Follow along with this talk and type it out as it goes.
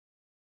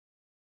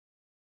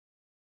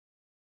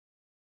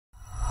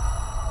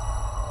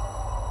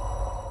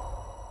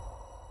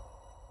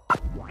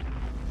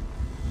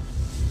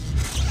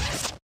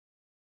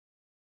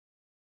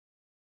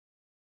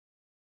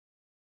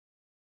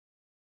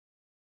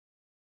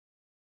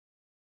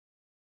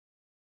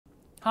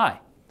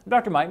Hi, I'm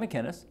Dr. Mike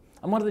McInnes.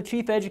 I'm one of the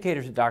chief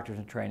educators at Doctors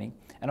in Training,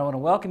 and I want to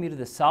welcome you to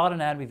this solid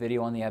anatomy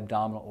video on the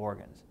abdominal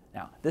organs.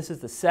 Now, this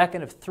is the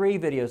second of 3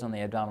 videos on the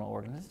abdominal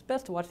organs. It's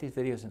best to watch these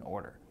videos in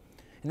order.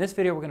 In this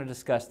video, we're going to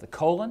discuss the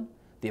colon,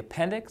 the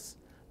appendix,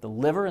 the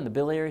liver and the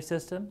biliary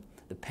system,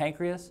 the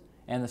pancreas,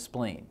 and the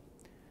spleen.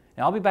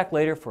 Now, I'll be back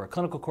later for a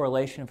clinical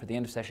correlation for the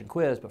end of session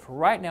quiz, but for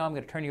right now, I'm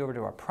going to turn you over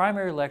to our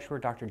primary lecturer,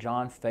 Dr.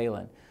 John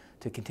Phelan,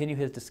 to continue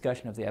his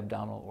discussion of the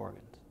abdominal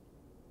organs.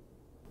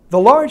 The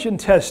large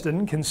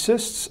intestine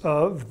consists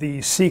of the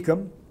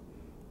cecum,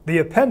 the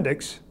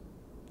appendix,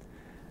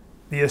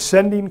 the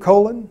ascending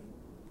colon,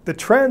 the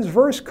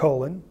transverse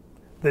colon,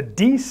 the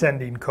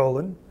descending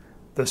colon,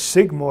 the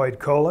sigmoid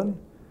colon,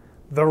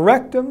 the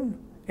rectum,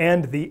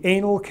 and the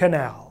anal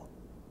canal.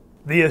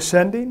 The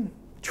ascending,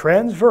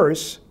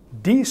 transverse,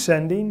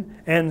 descending,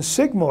 and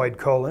sigmoid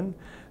colon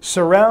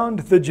surround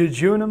the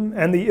jejunum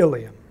and the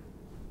ileum.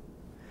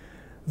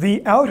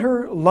 The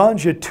outer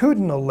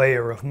longitudinal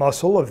layer of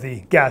muscle of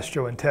the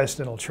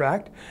gastrointestinal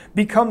tract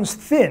becomes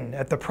thin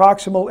at the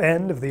proximal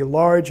end of the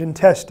large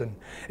intestine,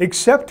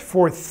 except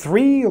for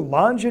 3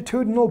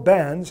 longitudinal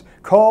bands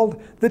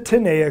called the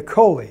tinea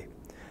coli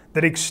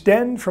that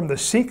extend from the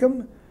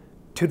cecum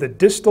to the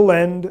distal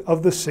end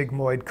of the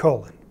sigmoid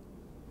colon.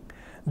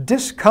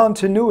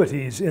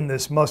 Discontinuities in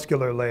this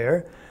muscular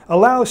layer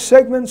allow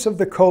segments of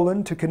the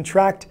colon to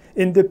contract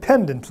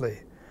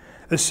independently,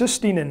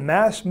 assisting in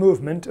mass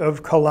movement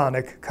of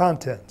colonic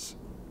contents.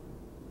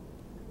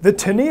 The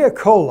tinea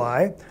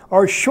coli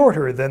are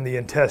shorter than the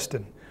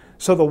intestine,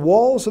 so the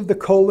walls of the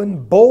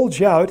colon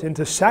bulge out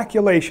into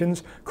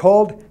saculations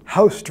called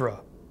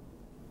haustra.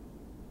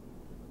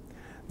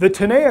 The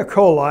tinea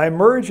coli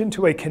merge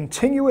into a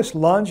continuous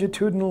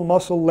longitudinal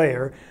muscle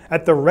layer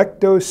at the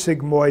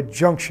rectosigmoid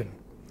junction.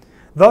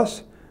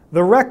 Thus,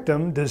 the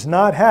rectum does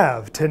not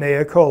have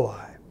tinea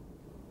coli.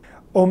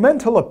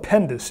 Omental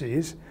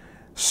appendices,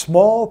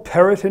 small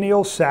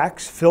peritoneal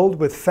sacs filled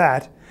with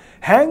fat,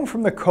 hang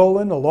from the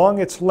colon along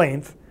its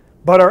length,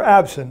 but are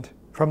absent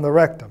from the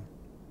rectum.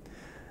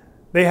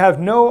 They have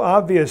no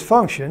obvious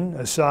function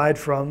aside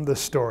from the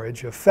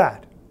storage of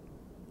fat.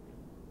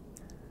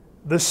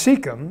 The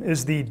cecum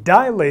is the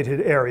dilated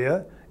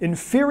area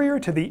inferior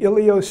to the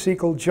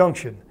ileocecal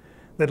junction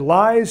that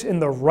lies in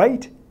the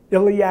right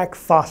iliac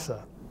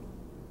fossa.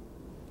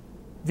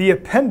 The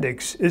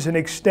appendix is an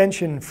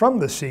extension from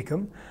the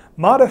cecum,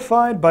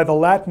 modified by the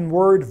Latin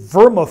word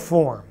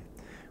vermiform,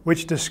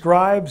 which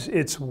describes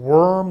its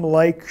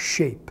worm-like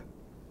shape.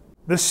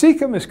 The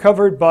cecum is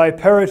covered by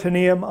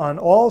peritoneum on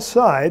all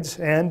sides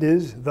and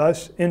is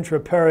thus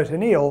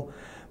intraperitoneal,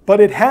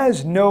 but it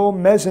has no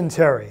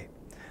mesentery.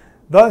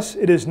 Thus,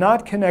 it is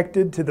not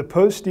connected to the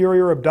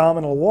posterior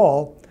abdominal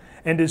wall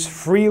and is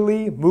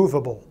freely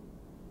movable.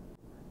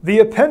 The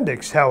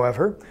appendix,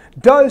 however,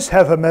 does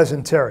have a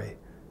mesentery,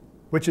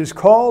 which is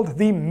called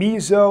the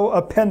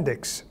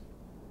mesoappendix.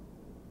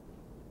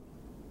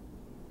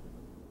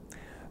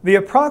 The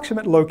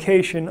approximate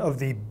location of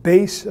the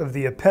base of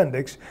the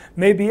appendix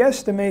may be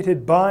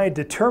estimated by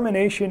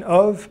determination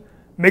of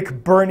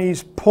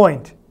McBurney's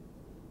point.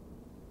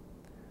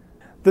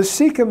 The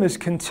cecum is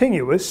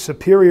continuous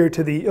superior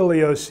to the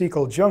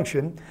ileocecal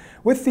junction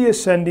with the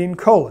ascending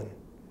colon,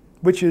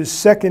 which is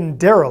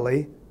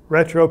secondarily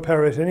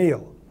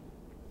retroperitoneal.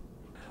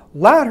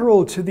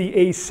 Lateral to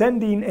the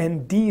ascending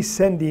and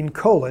descending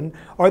colon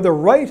are the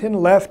right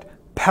and left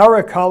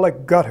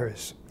paracolic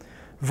gutters,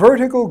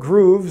 vertical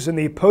grooves in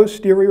the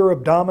posterior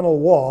abdominal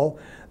wall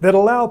that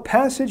allow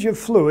passage of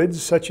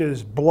fluids such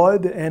as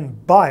blood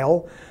and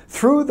bile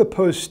through the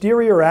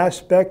posterior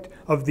aspect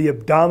of the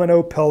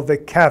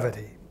abdominopelvic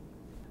cavity.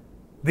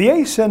 The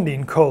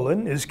ascending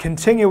colon is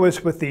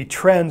continuous with the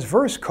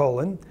transverse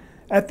colon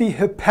at the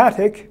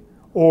hepatic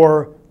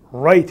or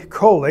right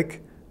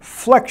colic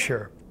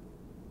flexure.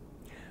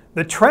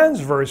 The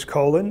transverse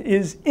colon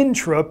is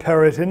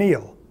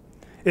intraperitoneal.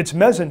 Its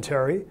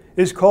mesentery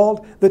is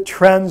called the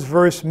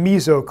transverse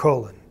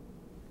mesocolon.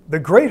 The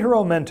greater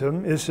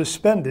omentum is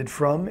suspended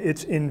from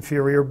its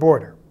inferior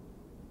border.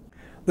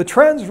 The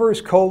transverse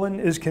colon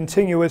is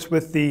continuous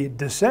with the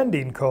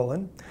descending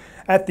colon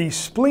at the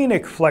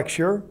splenic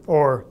flexure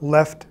or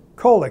left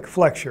colic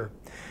flexure,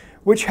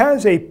 which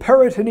has a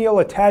peritoneal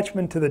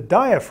attachment to the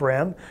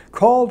diaphragm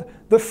called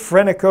the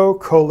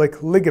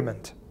phrenico-colic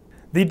ligament.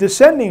 The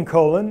descending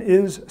colon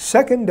is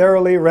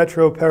secondarily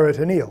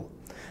retroperitoneal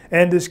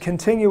and is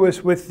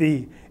continuous with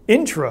the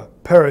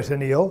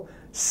intraperitoneal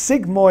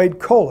sigmoid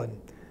colon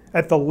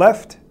at the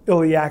left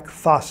iliac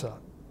fossa.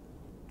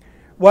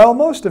 While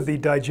most of the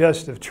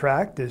digestive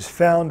tract is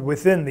found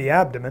within the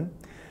abdomen,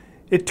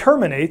 it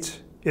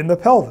terminates in the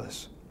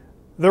pelvis.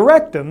 The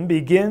rectum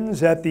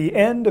begins at the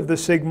end of the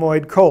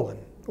sigmoid colon,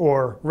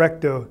 or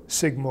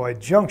rectosigmoid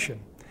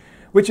junction,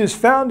 which is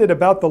found at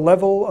about the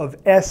level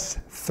of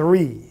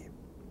S3.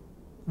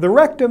 The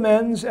rectum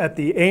ends at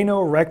the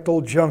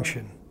anorectal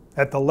junction,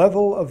 at the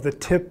level of the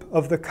tip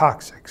of the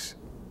coccyx.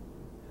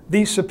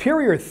 The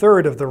superior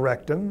third of the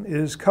rectum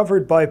is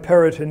covered by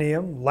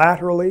peritoneum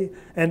laterally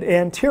and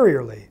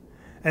anteriorly,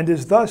 and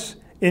is thus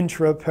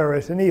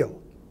intraperitoneal.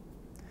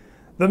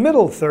 The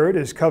middle third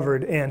is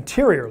covered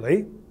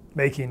anteriorly,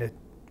 making it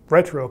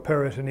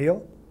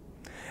retroperitoneal,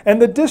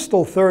 and the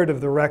distal third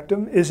of the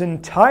rectum is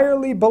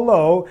entirely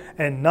below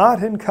and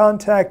not in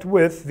contact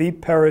with the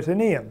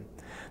peritoneum,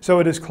 so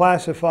it is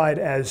classified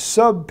as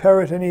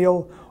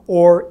subperitoneal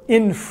or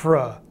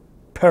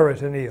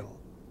infraperitoneal.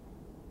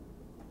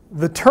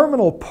 The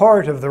terminal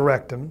part of the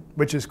rectum,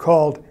 which is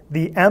called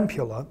the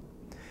ampulla,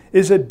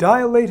 is a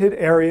dilated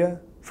area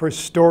for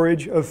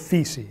storage of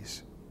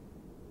feces.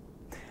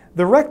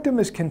 The rectum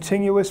is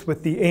continuous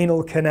with the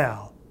anal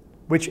canal,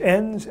 which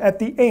ends at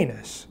the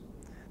anus,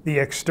 the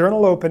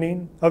external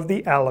opening of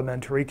the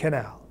alimentary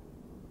canal.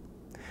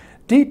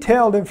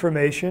 Detailed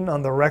information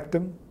on the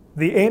rectum,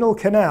 the anal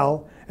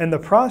canal, and the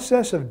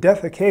process of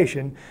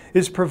defecation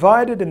is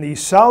provided in the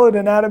Solid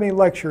Anatomy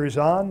lectures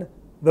on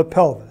the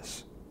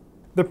pelvis.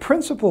 The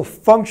principal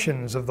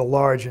functions of the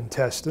large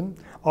intestine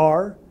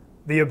are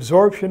the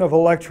absorption of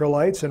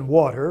electrolytes and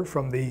water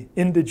from the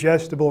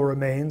indigestible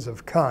remains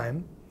of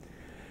chyme,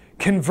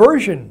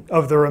 conversion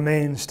of the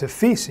remains to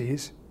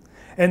feces,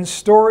 and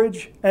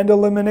storage and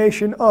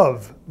elimination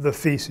of the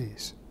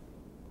feces.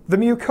 The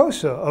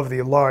mucosa of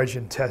the large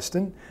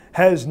intestine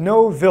has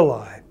no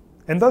villi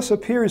and thus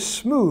appears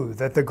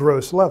smooth at the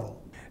gross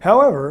level.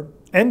 However,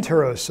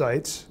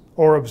 enterocytes,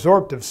 or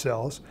absorptive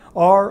cells,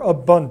 are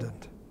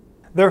abundant.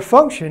 Their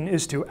function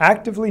is to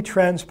actively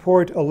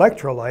transport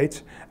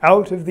electrolytes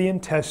out of the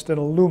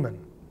intestinal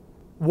lumen.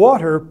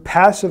 Water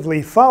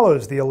passively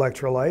follows the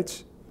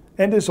electrolytes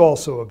and is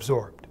also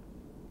absorbed.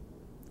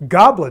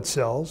 Goblet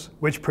cells,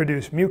 which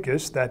produce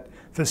mucus that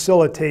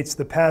facilitates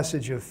the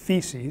passage of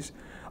feces,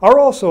 are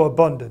also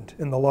abundant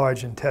in the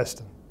large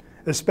intestine,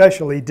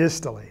 especially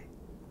distally.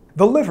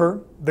 The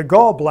liver, the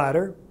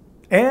gallbladder,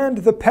 and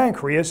the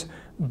pancreas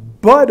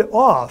bud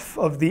off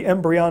of the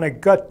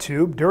embryonic gut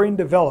tube during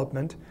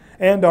development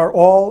and are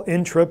all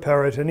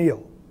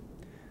intraperitoneal.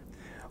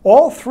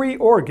 All three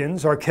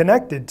organs are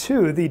connected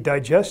to the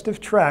digestive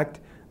tract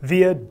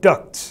via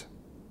ducts.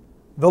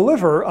 The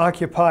liver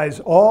occupies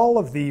all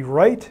of the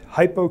right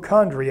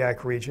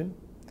hypochondriac region,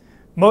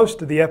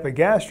 most of the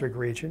epigastric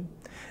region,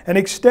 and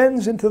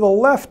extends into the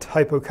left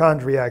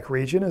hypochondriac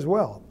region as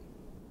well.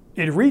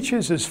 It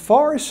reaches as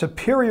far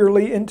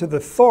superiorly into the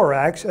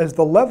thorax as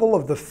the level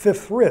of the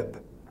fifth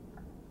rib.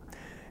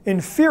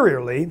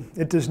 Inferiorly,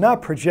 it does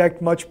not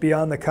project much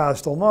beyond the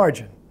costal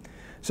margin,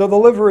 so the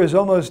liver is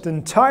almost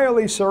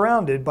entirely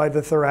surrounded by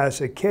the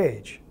thoracic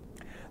cage.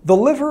 The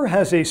liver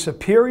has a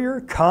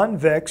superior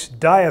convex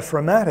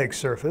diaphragmatic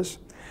surface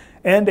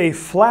and a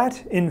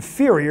flat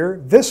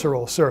inferior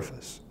visceral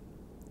surface.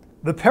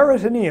 The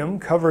peritoneum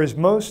covers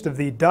most of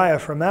the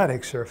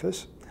diaphragmatic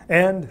surface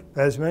and,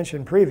 as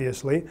mentioned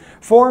previously,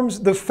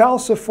 forms the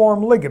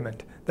falciform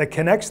ligament that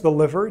connects the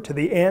liver to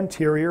the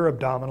anterior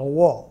abdominal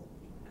wall.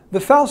 The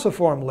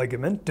falciform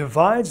ligament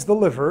divides the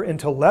liver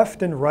into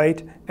left and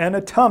right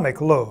anatomic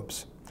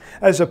lobes,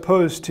 as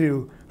opposed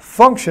to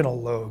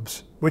functional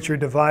lobes, which are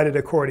divided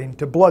according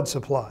to blood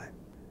supply.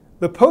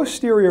 The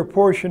posterior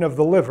portion of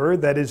the liver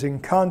that is in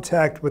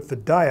contact with the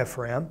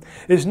diaphragm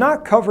is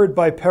not covered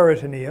by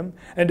peritoneum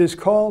and is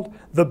called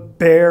the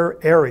bare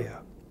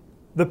area.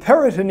 The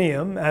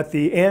peritoneum at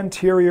the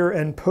anterior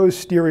and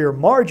posterior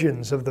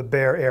margins of the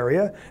bare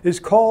area is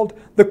called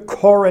the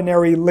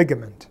coronary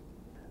ligament.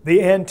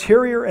 The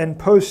anterior and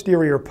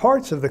posterior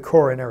parts of the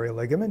coronary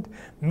ligament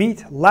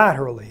meet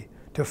laterally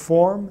to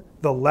form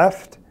the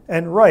left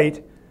and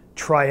right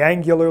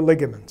triangular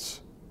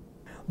ligaments.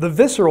 The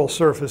visceral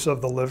surface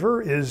of the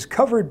liver is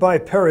covered by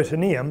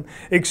peritoneum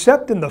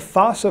except in the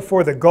fossa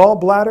for the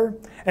gallbladder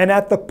and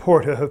at the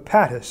porta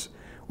hepatis,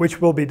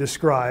 which will be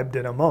described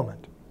in a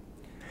moment.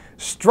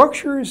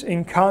 Structures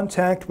in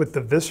contact with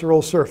the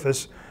visceral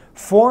surface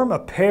form a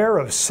pair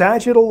of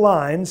sagittal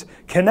lines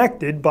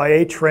connected by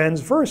a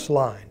transverse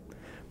line,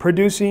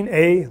 producing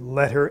a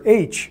letter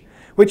H,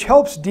 which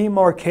helps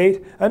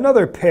demarcate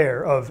another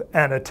pair of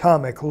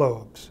anatomic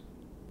lobes.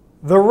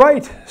 The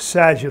right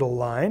sagittal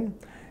line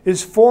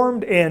is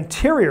formed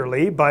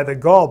anteriorly by the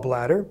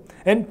gallbladder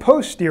and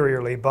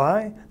posteriorly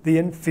by the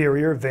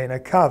inferior vena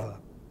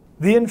cava.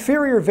 The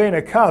inferior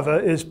vena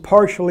cava is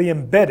partially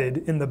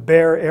embedded in the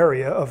bare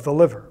area of the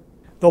liver.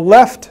 The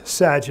left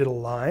sagittal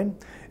line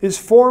is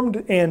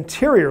formed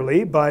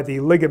anteriorly by the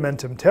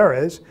ligamentum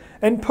teres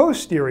and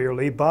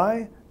posteriorly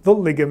by the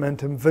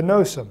ligamentum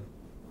venosum.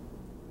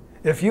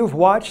 If you've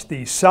watched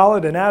the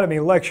Solid Anatomy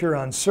lecture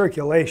on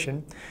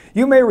circulation,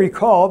 you may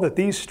recall that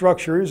these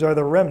structures are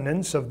the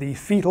remnants of the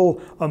fetal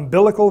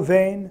umbilical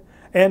vein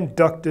and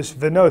ductus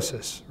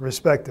venosus,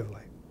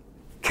 respectively.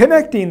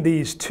 Connecting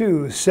these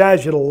two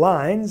sagittal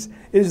lines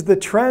is the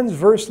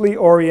transversely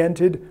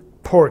oriented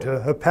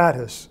porta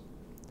hepatis.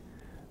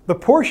 The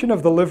portion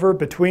of the liver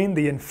between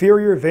the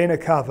inferior vena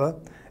cava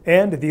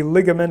and the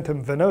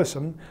ligamentum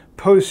venosum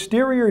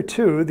posterior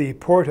to the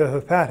porta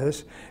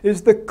hepatis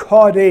is the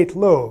caudate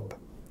lobe,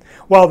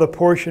 while the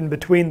portion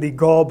between the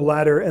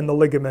gallbladder and the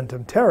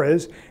ligamentum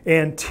teres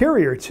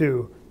anterior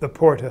to the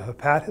porta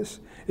hepatis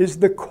is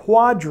the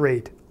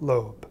quadrate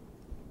lobe.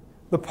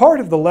 The part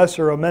of the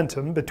lesser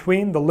omentum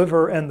between the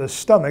liver and the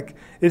stomach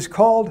is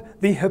called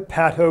the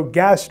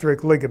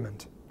hepatogastric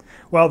ligament,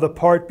 while the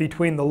part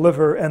between the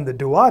liver and the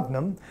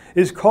duodenum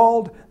is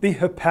called the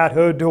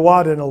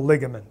hepatoduodenal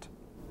ligament.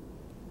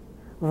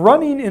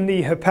 Running in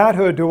the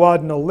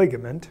hepatoduodenal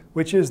ligament,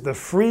 which is the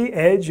free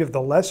edge of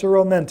the lesser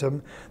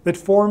omentum that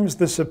forms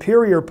the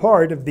superior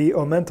part of the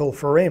omental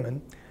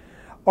foramen,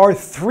 are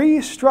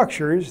three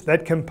structures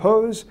that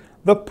compose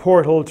the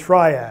portal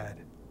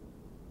triad.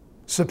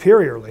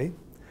 Superiorly,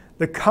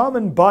 the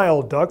common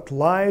bile duct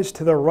lies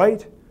to the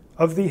right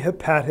of the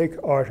hepatic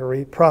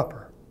artery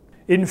proper.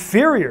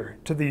 Inferior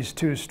to these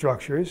two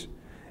structures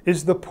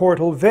is the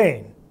portal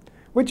vein,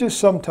 which is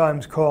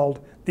sometimes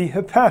called the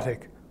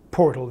hepatic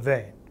portal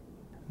vein.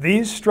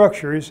 These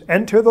structures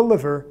enter the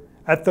liver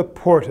at the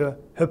porta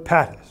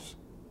hepatis.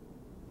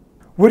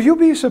 Would you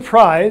be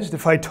surprised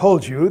if I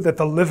told you that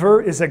the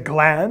liver is a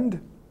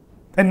gland?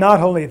 And not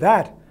only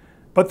that,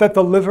 but that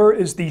the liver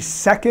is the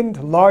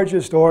second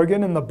largest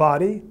organ in the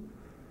body?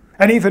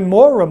 And even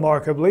more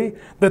remarkably,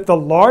 that the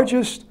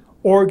largest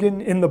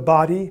organ in the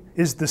body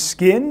is the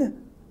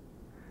skin?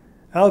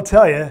 I'll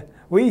tell you,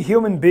 we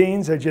human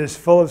beings are just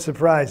full of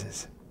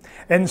surprises.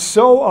 And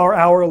so are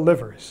our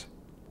livers.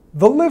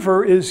 The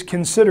liver is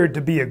considered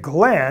to be a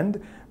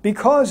gland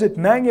because it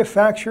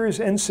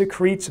manufactures and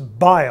secretes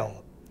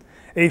bile,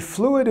 a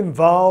fluid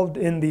involved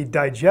in the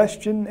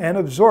digestion and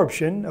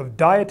absorption of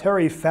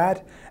dietary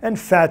fat and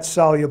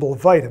fat-soluble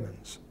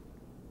vitamins.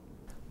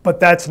 But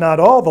that's not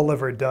all the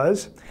liver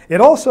does. It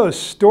also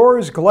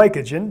stores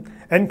glycogen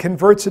and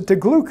converts it to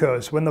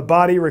glucose when the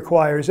body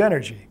requires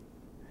energy.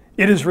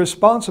 It is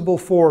responsible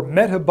for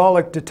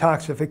metabolic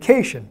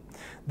detoxification,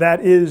 that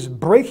is,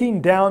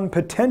 breaking down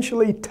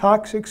potentially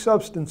toxic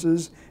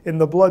substances in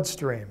the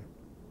bloodstream.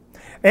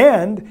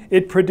 And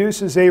it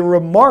produces a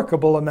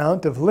remarkable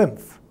amount of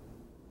lymph.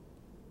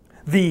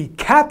 The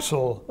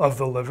capsule of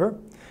the liver,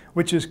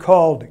 which is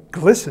called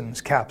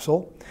Glissen's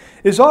capsule,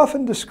 is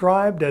often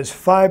described as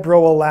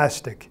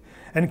fibroelastic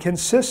and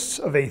consists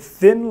of a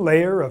thin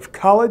layer of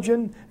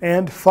collagen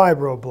and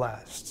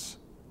fibroblasts.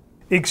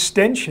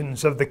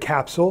 Extensions of the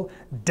capsule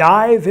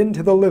dive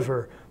into the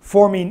liver,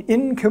 forming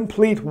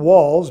incomplete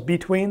walls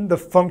between the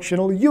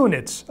functional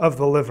units of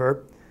the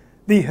liver,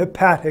 the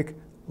hepatic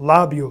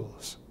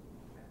lobules.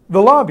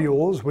 The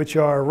lobules, which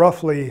are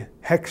roughly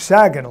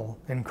hexagonal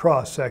in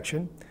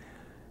cross-section,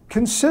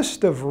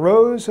 consist of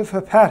rows of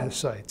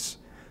hepatocytes,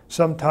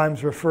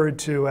 sometimes referred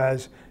to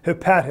as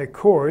hepatic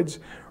cords,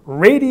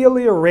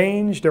 radially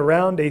arranged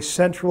around a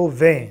central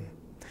vein,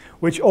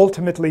 which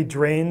ultimately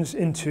drains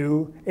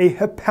into a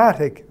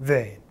hepatic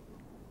vein.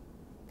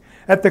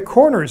 At the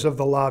corners of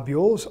the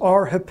lobules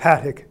are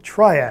hepatic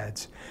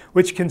triads,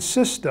 which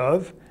consist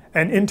of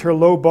an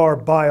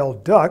interlobar bile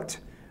duct,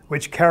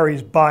 which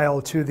carries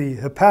bile to the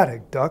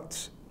hepatic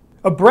ducts,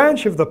 a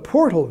branch of the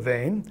portal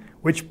vein,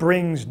 which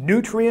brings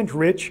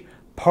nutrient-rich,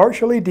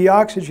 partially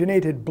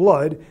deoxygenated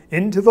blood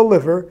into the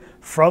liver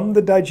from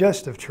the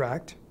digestive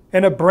tract,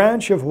 and a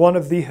branch of one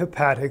of the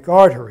hepatic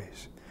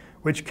arteries,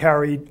 which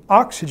carry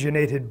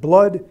oxygenated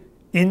blood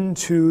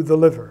into the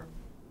liver.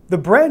 The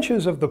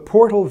branches of the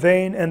portal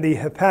vein and the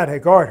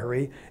hepatic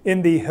artery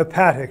in the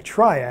hepatic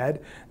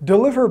triad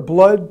deliver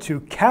blood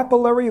to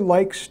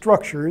capillary-like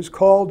structures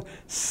called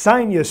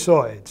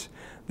sinusoids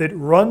that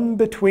run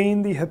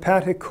between the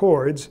hepatic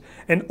cords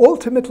and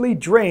ultimately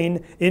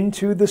drain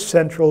into the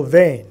central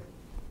vein.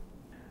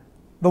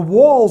 The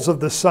walls of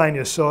the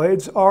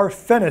sinusoids are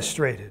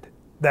fenestrated,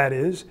 that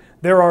is,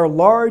 there are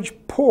large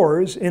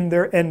pores in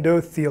their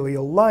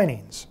endothelial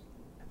linings.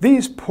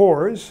 These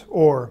pores,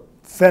 or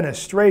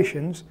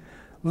fenestrations,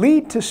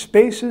 lead to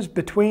spaces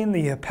between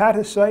the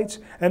hepatocytes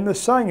and the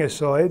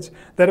sinusoids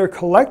that are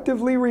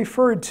collectively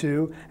referred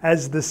to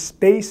as the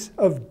space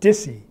of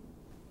Dissy.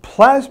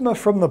 Plasma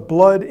from the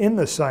blood in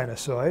the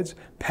sinusoids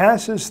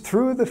passes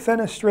through the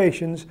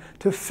fenestrations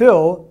to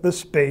fill the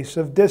space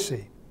of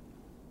Dissy.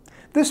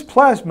 This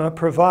plasma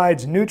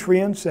provides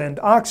nutrients and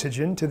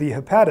oxygen to the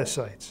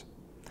hepatocytes,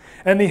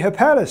 and the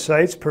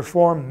hepatocytes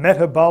perform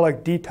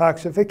metabolic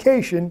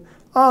detoxification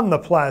on the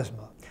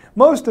plasma.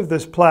 Most of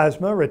this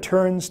plasma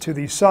returns to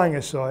the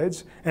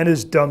sinusoids and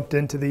is dumped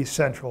into the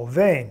central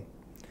vein.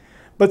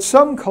 But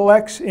some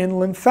collects in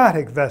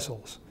lymphatic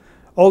vessels,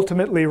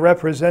 ultimately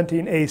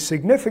representing a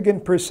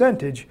significant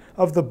percentage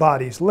of the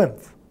body's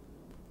lymph.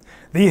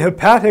 The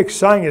hepatic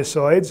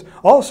sinusoids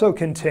also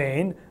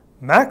contain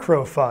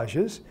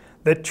macrophages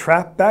that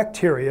trap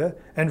bacteria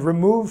and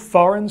remove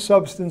foreign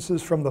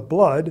substances from the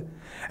blood,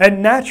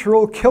 and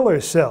natural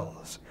killer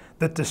cells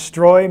that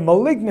destroy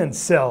malignant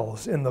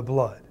cells in the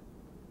blood.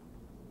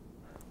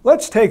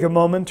 Let's take a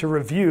moment to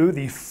review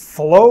the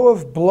flow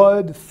of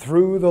blood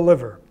through the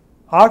liver.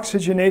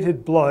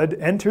 Oxygenated blood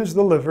enters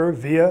the liver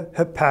via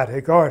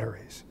hepatic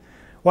arteries,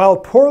 while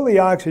poorly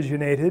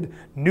oxygenated,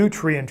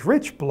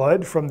 nutrient-rich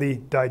blood from the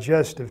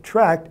digestive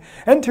tract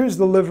enters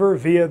the liver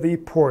via the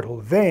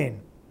portal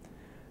vein.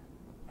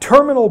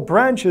 Terminal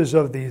branches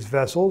of these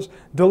vessels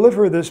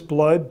deliver this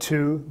blood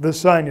to the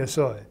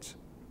sinusoids.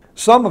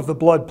 Some of the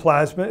blood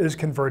plasma is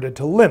converted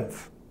to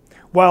lymph,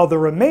 while the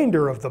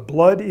remainder of the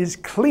blood is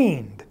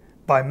cleaned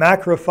by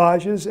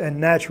macrophages and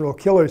natural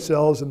killer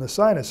cells in the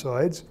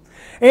sinusoids,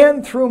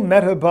 and through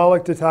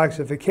metabolic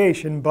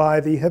detoxification by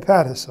the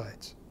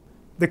hepatocytes.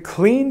 The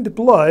cleaned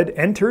blood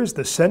enters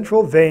the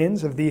central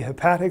veins of the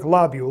hepatic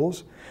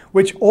lobules,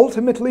 which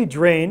ultimately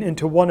drain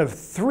into one of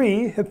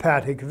 3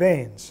 hepatic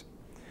veins.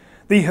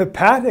 The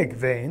hepatic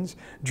veins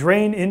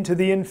drain into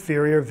the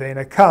inferior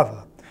vena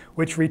cava,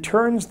 which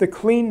returns the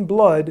clean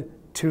blood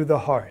to the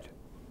heart.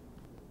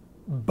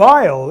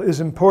 Bile is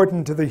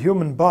important to the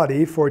human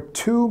body for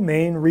 2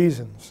 main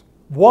reasons.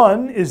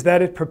 One is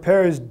that it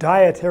prepares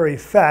dietary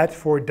fat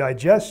for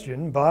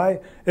digestion by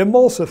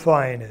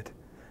emulsifying it,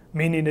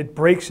 meaning it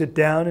breaks it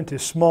down into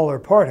smaller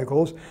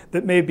particles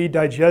that may be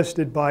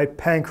digested by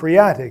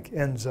pancreatic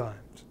enzymes.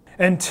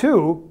 And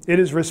 2, it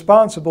is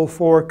responsible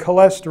for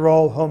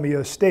cholesterol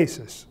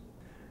homeostasis.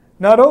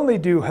 Not only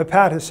do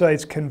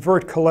hepatocytes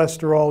convert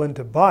cholesterol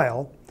into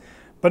bile,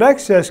 but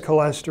excess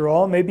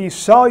cholesterol may be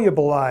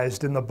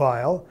solubilized in the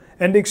bile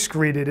and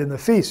excreted in the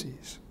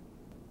feces.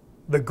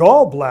 The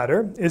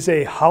gallbladder is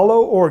a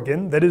hollow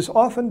organ that is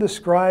often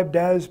described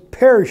as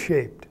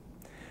pear-shaped.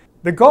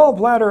 The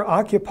gallbladder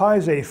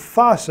occupies a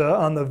fossa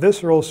on the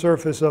visceral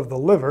surface of the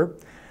liver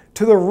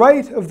to the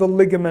right of the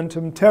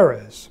ligamentum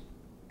teres.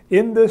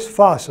 In this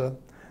fossa,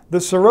 the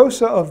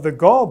serosa of the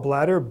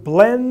gallbladder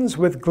blends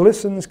with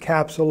Glissan's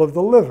capsule of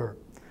the liver,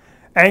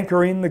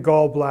 anchoring the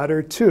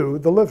gallbladder to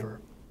the liver.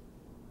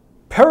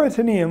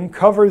 Peritoneum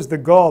covers the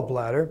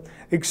gallbladder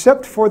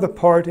except for the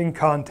part in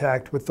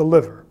contact with the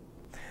liver.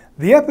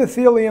 The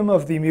epithelium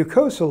of the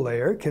mucosal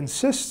layer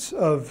consists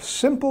of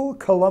simple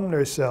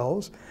columnar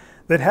cells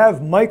that have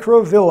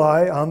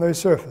microvilli on their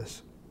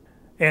surface.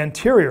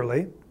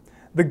 Anteriorly,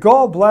 the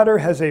gallbladder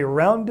has a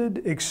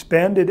rounded,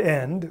 expanded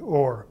end,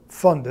 or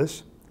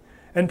fundus,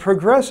 and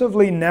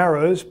progressively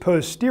narrows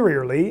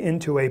posteriorly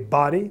into a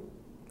body,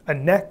 a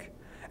neck,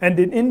 and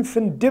an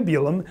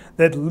infundibulum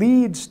that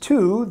leads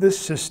to the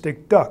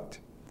cystic duct.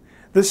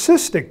 The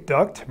cystic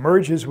duct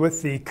merges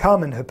with the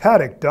common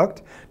hepatic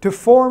duct to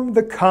form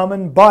the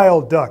common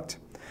bile duct,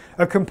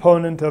 a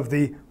component of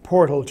the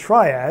portal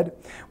triad,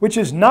 which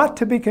is not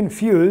to be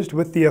confused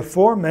with the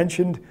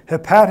aforementioned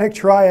hepatic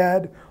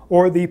triad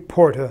or the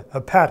porta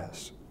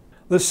hepatis.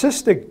 The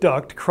cystic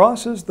duct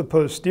crosses the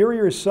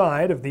posterior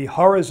side of the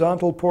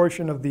horizontal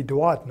portion of the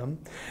duodenum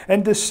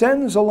and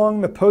descends along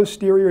the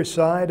posterior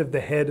side of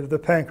the head of the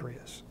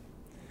pancreas.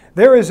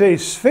 There is a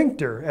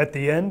sphincter at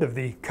the end of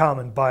the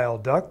common bile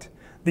duct,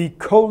 the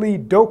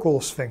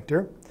choledochal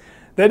sphincter,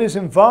 that is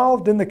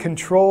involved in the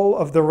control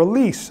of the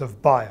release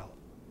of bile,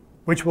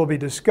 which will be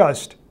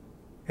discussed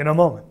in a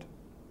moment.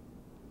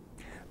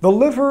 The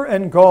liver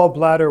and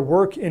gallbladder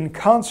work in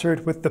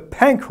concert with the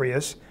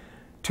pancreas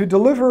to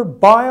deliver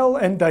bile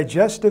and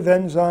digestive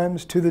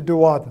enzymes to the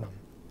duodenum.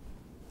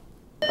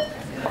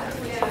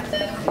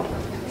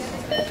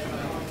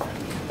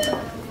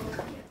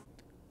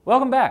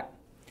 Welcome back.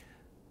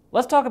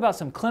 Let's talk about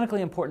some clinically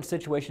important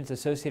situations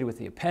associated with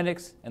the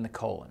appendix and the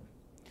colon.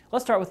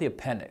 Let's start with the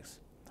appendix.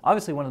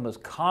 Obviously, one of the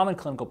most common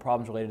clinical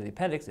problems related to the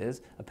appendix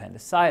is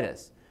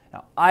appendicitis.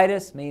 Now,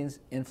 itis means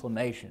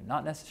inflammation,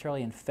 not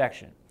necessarily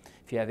infection.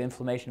 If you have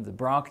inflammation of the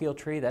bronchial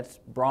tree, that's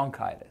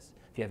bronchitis.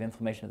 If you have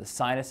inflammation of the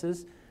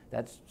sinuses,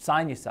 that's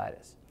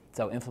sinusitis.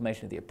 So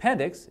inflammation of the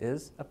appendix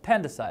is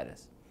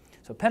appendicitis.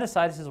 So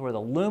appendicitis is where the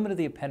lumen of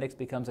the appendix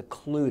becomes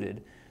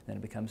occluded, then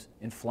it becomes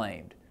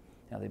inflamed.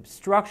 Now the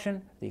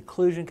obstruction, the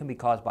occlusion can be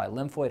caused by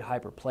lymphoid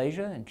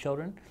hyperplasia in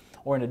children,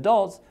 or in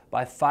adults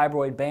by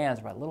fibroid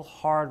bands, by little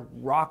hard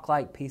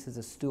rock-like pieces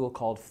of stool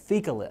called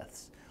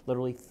fecaliths,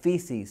 literally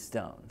feces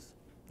stones.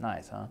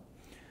 Nice, huh?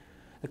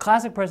 The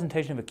classic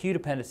presentation of acute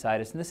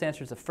appendicitis, and this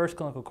answers the first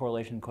clinical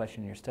correlation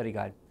question in your study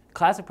guide. The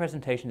classic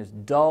presentation is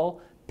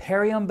dull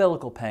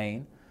periumbilical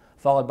pain,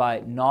 followed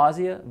by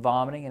nausea,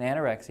 vomiting, and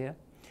anorexia.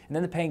 And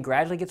then the pain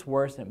gradually gets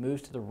worse and it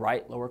moves to the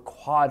right lower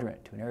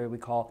quadrant, to an area we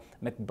call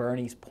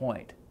McBurney's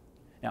point.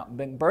 Now,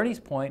 McBurney's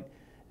point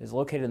is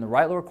located in the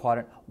right lower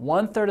quadrant,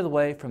 1/3 of the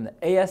way from the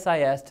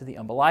ASIS to the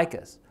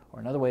umbilicus. Or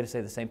another way to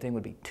say the same thing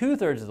would be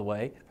 2/3 of the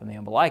way from the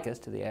umbilicus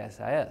to the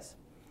ASIS.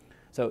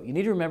 So you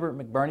need to remember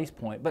McBurney's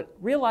point, but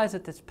realize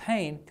that this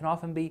pain can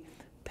often be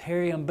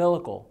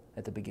periumbilical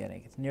at the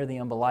beginning. It's near the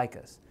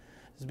umbilicus.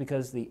 This is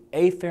because the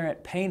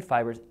afferent pain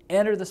fibers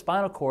enter the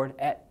spinal cord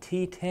at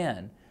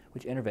T10,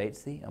 which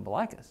innervates the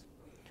umbilicus.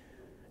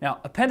 Now,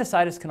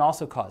 appendicitis can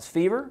also cause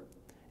fever.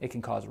 It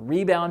can cause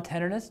rebound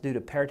tenderness due to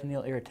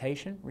peritoneal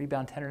irritation.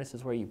 Rebound tenderness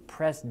is where you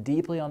press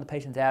deeply on the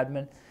patient's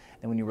abdomen,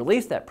 and when you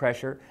release that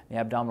pressure, the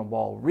abdominal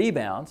wall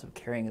rebounds,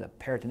 carrying the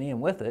peritoneum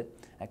with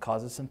it. That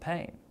causes some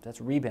pain. That's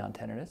rebound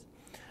tenderness.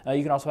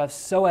 You can also have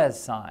psoas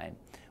sign,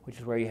 which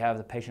is where you have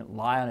the patient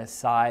lie on his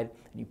side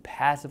and you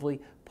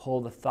passively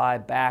pull the thigh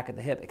back at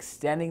the hip,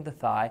 extending the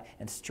thigh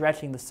and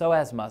stretching the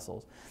psoas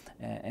muscles.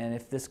 And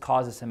if this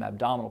causes some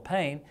abdominal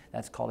pain,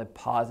 that's called a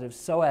positive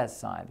psoas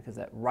sign, because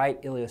that right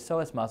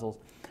iliopsoas muscles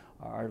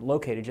are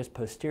located just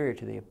posterior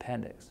to the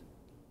appendix.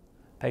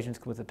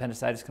 Patients with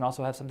appendicitis can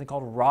also have something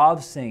called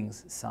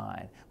Rovsing's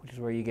sign, which is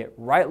where you get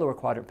right lower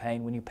quadrant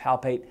pain when you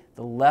palpate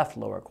the left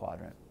lower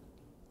quadrant.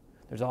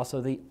 There's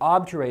also the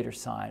obturator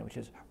sign, which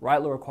is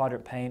right lower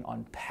quadrant pain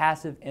on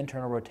passive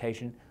internal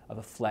rotation of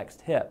a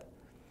flexed hip.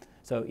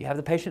 So you have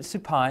the patient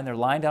supine, they're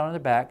lying down on their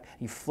back,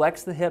 you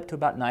flex the hip to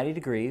about 90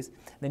 degrees,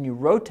 then you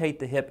rotate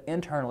the hip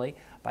internally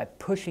by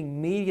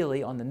pushing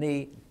medially on the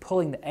knee,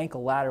 pulling the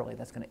ankle laterally.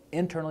 That's going to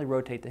internally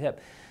rotate the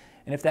hip.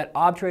 And if that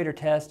obturator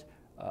test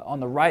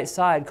on the right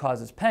side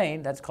causes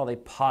pain, that's called a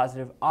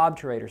positive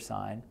obturator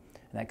sign,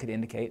 and that could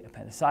indicate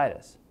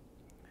appendicitis.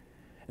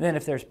 And then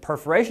if there's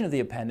perforation of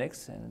the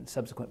appendix and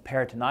subsequent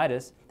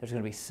peritonitis, there's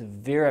going to be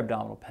severe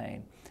abdominal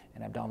pain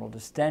and abdominal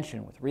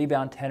distension with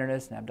rebound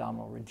tenderness and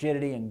abdominal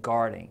rigidity and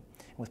guarding.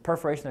 And with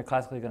perforation, they're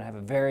classically going to have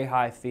a very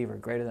high fever,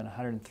 greater than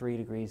 103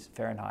 degrees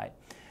Fahrenheit.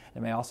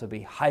 There may also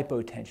be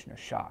hypotension or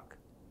shock.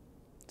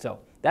 So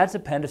that's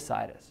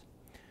appendicitis.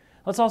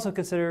 Let's also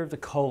consider the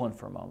colon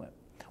for a moment.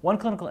 One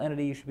clinical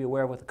entity you should be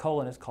aware of with the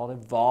colon is called a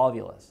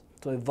volvulus.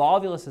 So a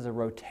volvulus is a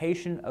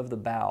rotation of the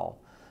bowel,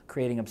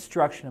 creating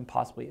obstruction and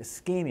possibly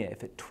ischemia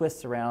if it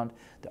twists around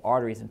the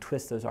arteries and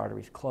twists those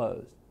arteries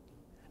closed.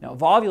 Now, a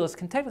volvulus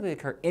can technically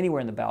occur anywhere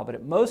in the bowel, but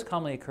it most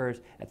commonly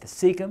occurs at the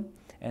cecum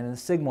and in the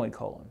sigmoid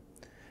colon.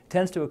 It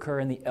tends to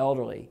occur in the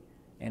elderly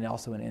and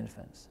also in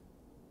infants.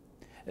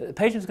 The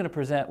patient is going to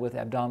present with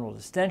abdominal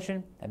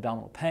distension,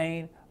 abdominal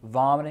pain,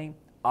 vomiting,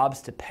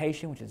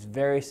 obstipation, which is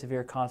very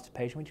severe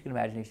constipation, which you can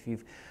imagine if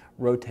you've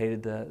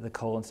rotated the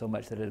colon so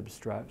much that it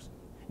obstructs.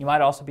 You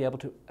might also be able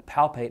to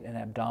palpate an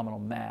abdominal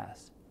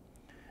mass.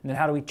 And then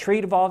how do we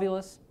treat a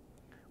volvulus?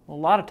 Well, a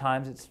lot of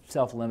times it's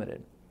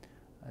self-limited.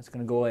 It's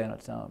going to go away on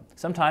its own.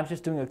 Sometimes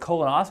just doing a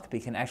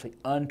colonoscopy can actually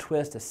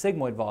untwist a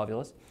sigmoid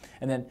volvulus,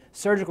 and then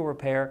surgical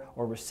repair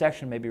or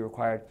resection may be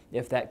required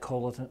if that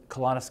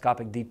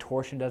colonoscopic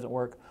detorsion doesn't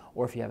work,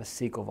 or if you have a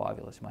cecal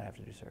volvulus, you might have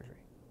to do surgery.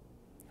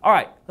 All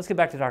right, let's get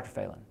back to Dr.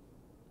 Phelan.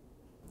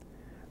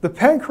 The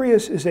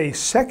pancreas is a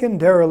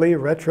secondarily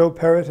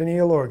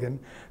retroperitoneal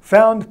organ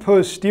found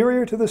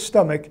posterior to the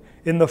stomach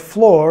in the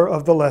floor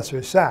of the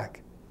lesser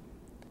sac.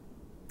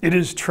 It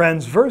is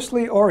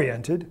transversely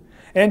oriented,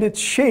 and its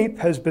shape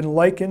has been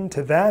likened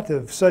to that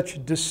of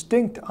such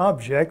distinct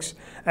objects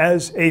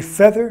as a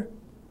feather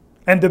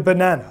and a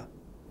banana.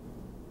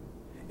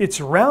 Its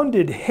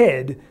rounded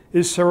head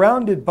is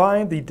surrounded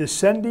by the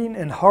descending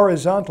and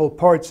horizontal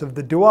parts of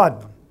the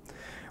duodenum,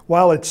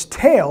 while its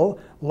tail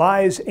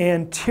lies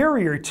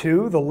anterior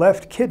to the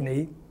left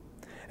kidney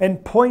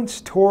and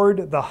points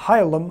toward the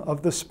hilum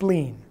of the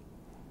spleen.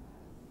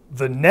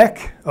 The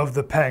neck of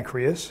the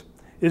pancreas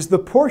is the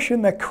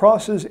portion that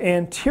crosses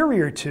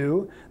anterior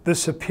to the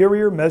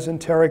superior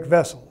mesenteric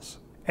vessels.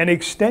 An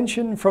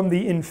extension from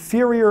the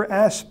inferior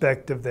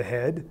aspect of the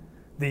head,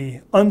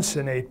 the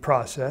uncinate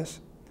process,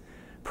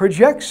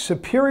 projects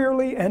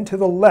superiorly and to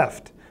the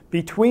left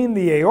between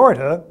the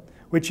aorta,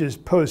 which is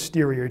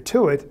posterior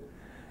to it,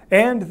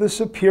 and the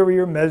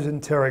superior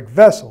mesenteric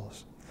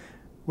vessels,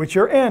 which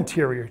are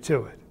anterior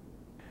to it.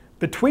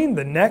 Between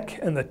the neck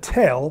and the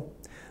tail,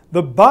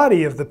 the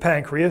body of the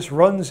pancreas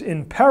runs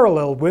in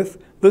parallel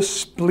with the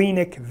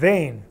splenic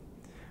vein,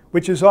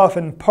 which is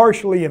often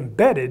partially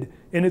embedded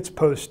in its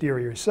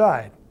posterior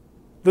side.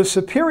 The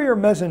superior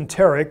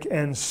mesenteric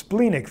and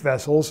splenic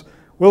vessels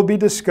will be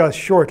discussed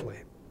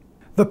shortly.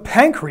 The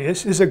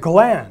pancreas is a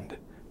gland,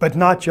 but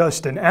not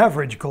just an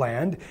average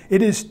gland.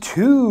 It is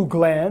two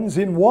glands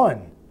in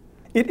one.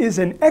 It is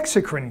an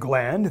exocrine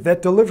gland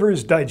that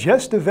delivers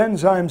digestive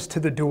enzymes to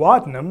the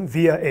duodenum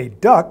via a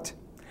duct,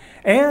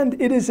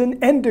 and it is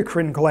an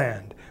endocrine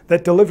gland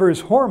that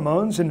delivers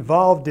hormones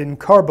involved in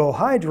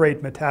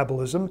carbohydrate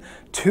metabolism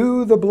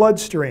to the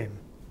bloodstream.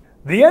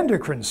 The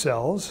endocrine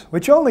cells,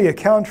 which only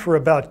account for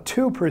about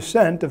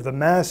 2% of the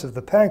mass of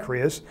the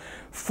pancreas,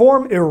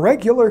 form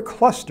irregular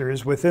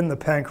clusters within the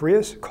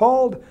pancreas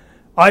called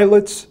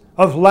islets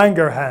of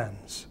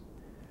Langerhans.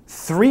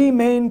 Three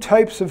main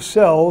types of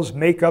cells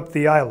make up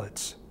the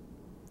islets: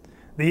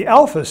 the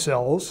alpha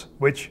cells,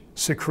 which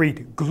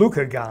secrete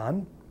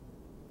glucagon,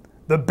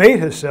 the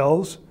beta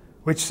cells,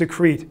 which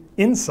secrete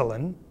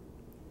insulin,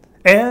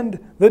 and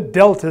the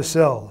delta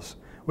cells,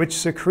 which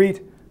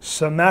secrete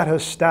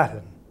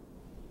somatostatin.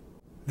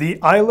 The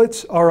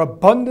islets are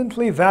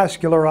abundantly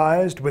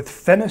vascularized with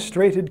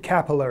fenestrated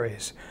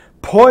capillaries,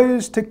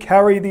 poised to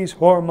carry these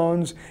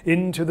hormones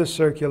into the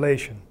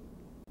circulation.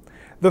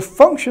 The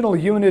functional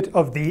unit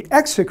of the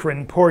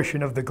exocrine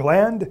portion of the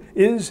gland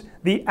is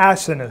the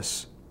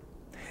acinus.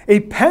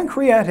 A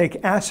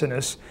pancreatic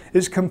acinus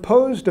is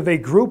composed of a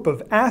group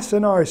of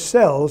acinar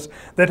cells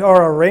that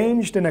are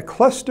arranged in a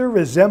cluster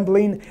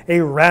resembling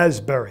a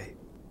raspberry.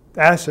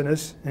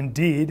 Acinus,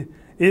 indeed,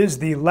 is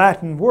the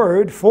Latin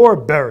word for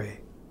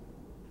berry.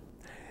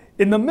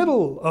 In the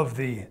middle of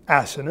the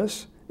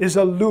acinus is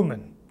a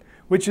lumen,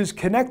 which is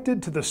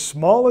connected to the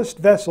smallest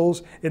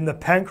vessels in the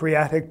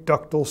pancreatic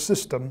ductal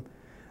system,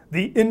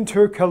 the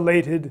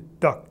intercalated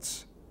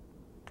ducts.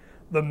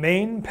 The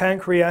main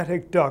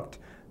pancreatic duct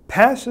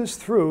passes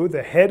through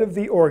the head of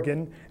the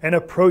organ and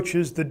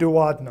approaches the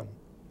duodenum.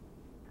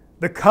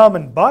 The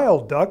common bile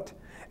duct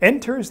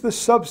enters the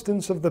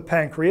substance of the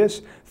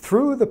pancreas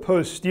through the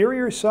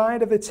posterior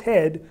side of its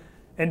head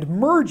and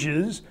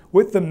merges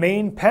with the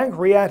main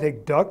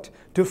pancreatic duct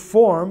to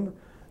form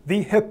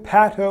the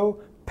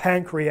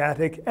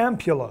hepatopancreatic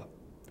ampulla,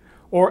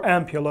 or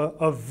ampulla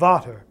of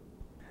Vater.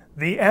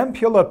 The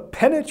ampulla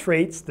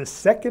penetrates the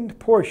second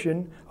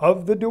portion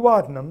of the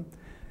duodenum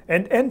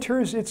and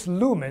enters its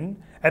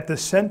lumen at the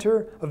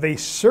center of a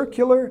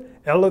circular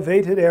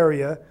elevated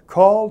area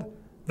called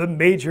the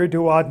major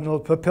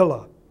duodenal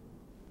papilla.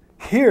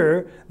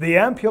 Here, the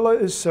ampulla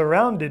is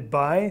surrounded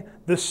by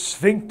the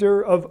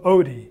sphincter of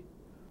Oddi.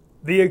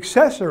 The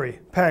accessory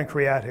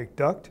pancreatic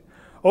duct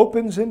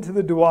opens into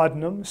the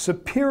duodenum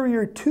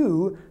superior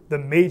to the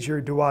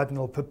major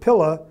duodenal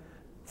papilla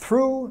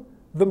through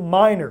the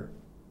minor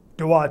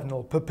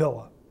duodenal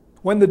papilla.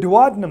 When the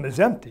duodenum is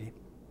empty,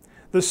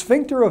 the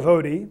sphincter of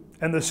Oddi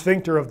and the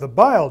sphincter of the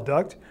bile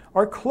duct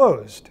are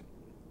closed.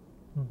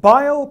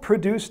 Bile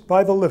produced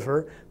by the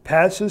liver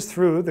passes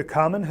through the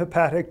common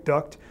hepatic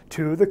duct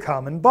to the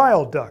common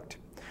bile duct,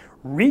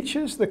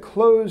 reaches the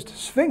closed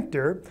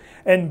sphincter,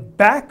 and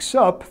backs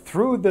up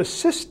through the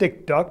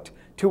cystic duct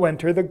to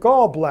enter the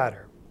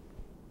gallbladder.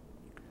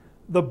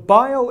 The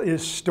bile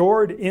is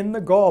stored in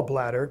the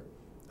gallbladder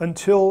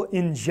until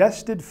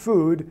ingested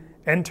food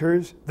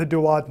enters the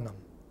duodenum.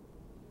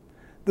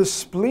 The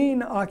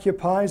spleen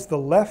occupies the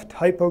left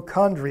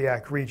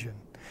hypochondriac region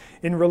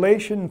in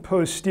relation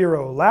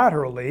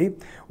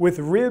posterolaterally with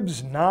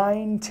ribs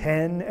 9,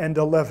 10, and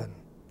 11,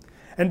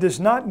 and does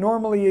not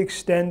normally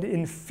extend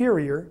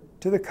inferior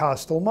to the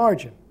costal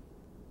margin.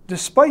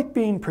 Despite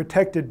being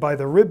protected by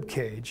the rib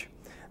cage,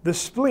 the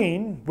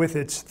spleen, with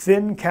its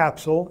thin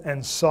capsule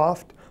and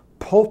soft,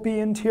 pulpy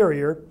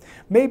interior,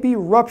 may be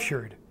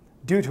ruptured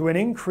due to an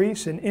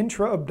increase in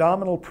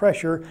intra-abdominal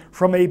pressure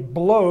from a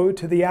blow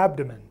to the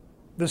abdomen.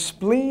 The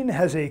spleen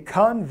has a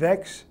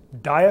convex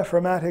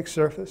diaphragmatic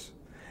surface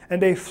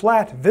and a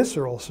flat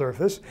visceral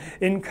surface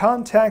in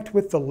contact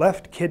with the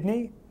left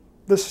kidney,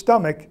 the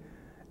stomach,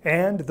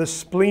 and the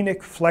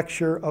splenic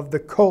flexure of the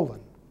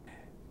colon.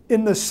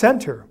 In the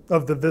center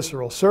of the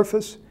visceral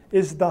surface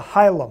is the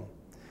hilum,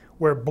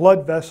 where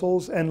blood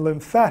vessels and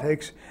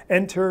lymphatics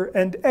enter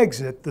and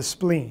exit the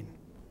spleen.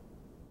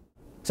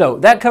 So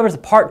that covers the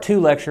Part 2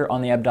 lecture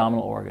on the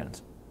abdominal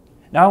organs.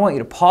 Now I want you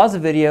to pause the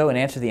video and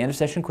answer the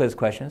intersession quiz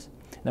questions,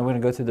 and then we're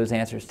going to go through those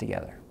answers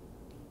together.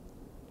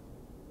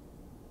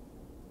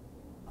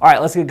 All right,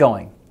 let's get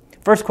going.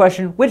 First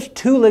question, which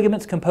two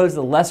ligaments compose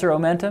the lesser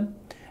omentum?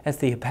 That's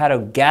the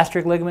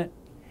hepatogastric ligament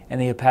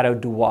and the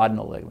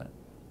hepatoduodenal ligament.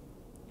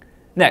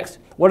 Next,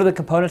 what are the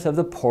components of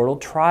the portal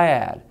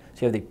triad?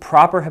 So you have the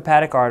proper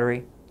hepatic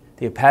artery,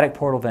 the hepatic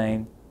portal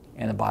vein,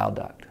 and the bile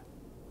duct.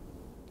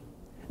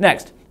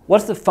 Next,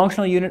 what's the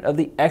functional unit of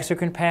the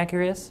exocrine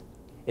pancreas?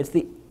 It's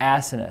the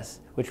acinus,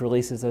 which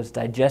releases those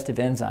digestive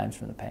enzymes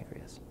from the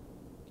pancreas.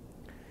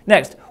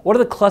 Next, what are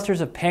the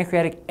clusters of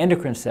pancreatic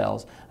endocrine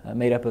cells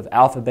made up of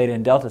alpha, beta,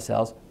 and delta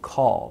cells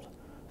called?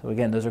 So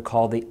again, those are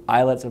called the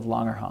islets of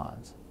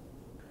Langerhans.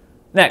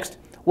 Next,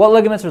 what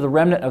ligaments are the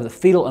remnant of the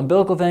fetal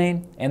umbilical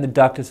vein and the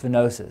ductus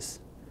venosus?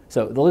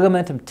 So the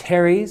ligamentum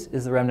teres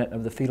is the remnant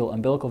of the fetal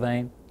umbilical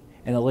vein,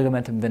 and the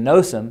ligamentum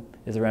venosum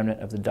is the remnant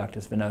of the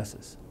ductus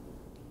venosus.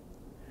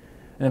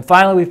 And then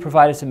finally, we've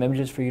provided some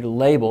images for you to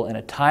label in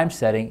a time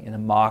setting in the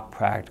mock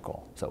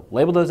practical. So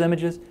label those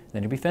images, and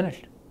then you'll be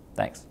finished.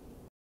 Thanks.